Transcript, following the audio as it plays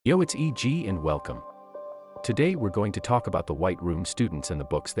Yo, it's EG and welcome. Today we're going to talk about the White Room students and the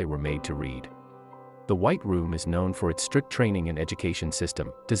books they were made to read. The White Room is known for its strict training and education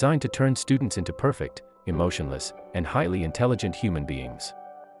system, designed to turn students into perfect, emotionless, and highly intelligent human beings.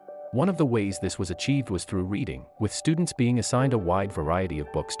 One of the ways this was achieved was through reading, with students being assigned a wide variety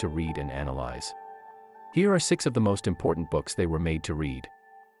of books to read and analyze. Here are 6 of the most important books they were made to read.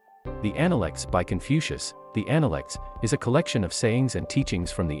 The Analects by Confucius. The Analects is a collection of sayings and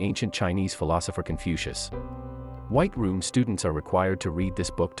teachings from the ancient Chinese philosopher Confucius. White Room students are required to read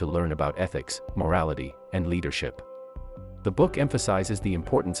this book to learn about ethics, morality, and leadership. The book emphasizes the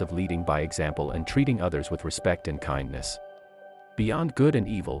importance of leading by example and treating others with respect and kindness. Beyond Good and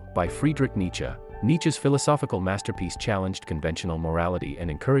Evil by Friedrich Nietzsche. Nietzsche's philosophical masterpiece challenged conventional morality and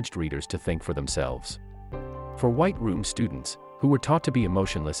encouraged readers to think for themselves. For White Room students, who were taught to be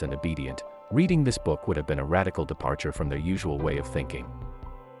emotionless and obedient, reading this book would have been a radical departure from their usual way of thinking.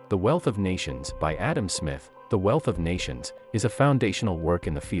 The Wealth of Nations by Adam Smith. The Wealth of Nations is a foundational work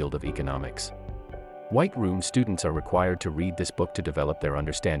in the field of economics. White Room students are required to read this book to develop their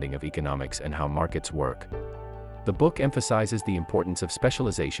understanding of economics and how markets work. The book emphasizes the importance of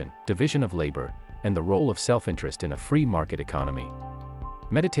specialization, division of labor, and the role of self-interest in a free market economy.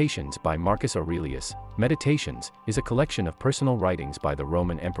 Meditations by Marcus Aurelius. Meditations is a collection of personal writings by the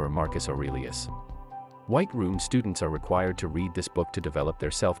Roman Emperor Marcus Aurelius. White Room students are required to read this book to develop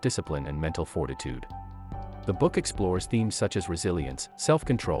their self-discipline and mental fortitude. The book explores themes such as resilience,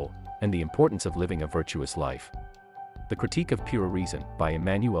 self-control, and the importance of living a virtuous life. The Critique of Pure Reason by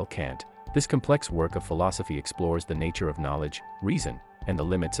Immanuel Kant. This complex work of philosophy explores the nature of knowledge, reason, and the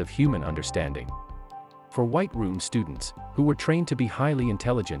limits of human understanding. For White Room students, who were trained to be highly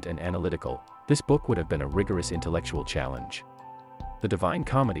intelligent and analytical, this book would have been a rigorous intellectual challenge. The Divine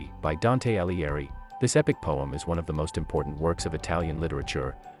Comedy by Dante Alighieri. This epic poem is one of the most important works of Italian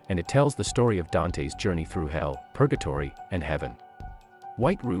literature, and it tells the story of Dante's journey through hell, purgatory, and heaven.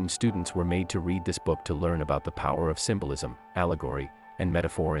 White Room students were made to read this book to learn about the power of symbolism, allegory, and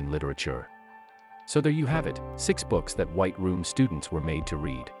metaphor in literature. So there you have it, 6 books that White Room students were made to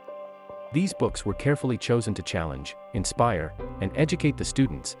read. These books were carefully chosen to challenge, inspire, and educate the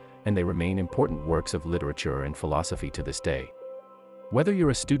students, and they remain important works of literature and philosophy to this day. Whether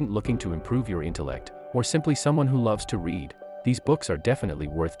you're a student looking to improve your intellect, or simply someone who loves to read, these books are definitely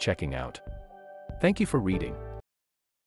worth checking out. Thank you for reading.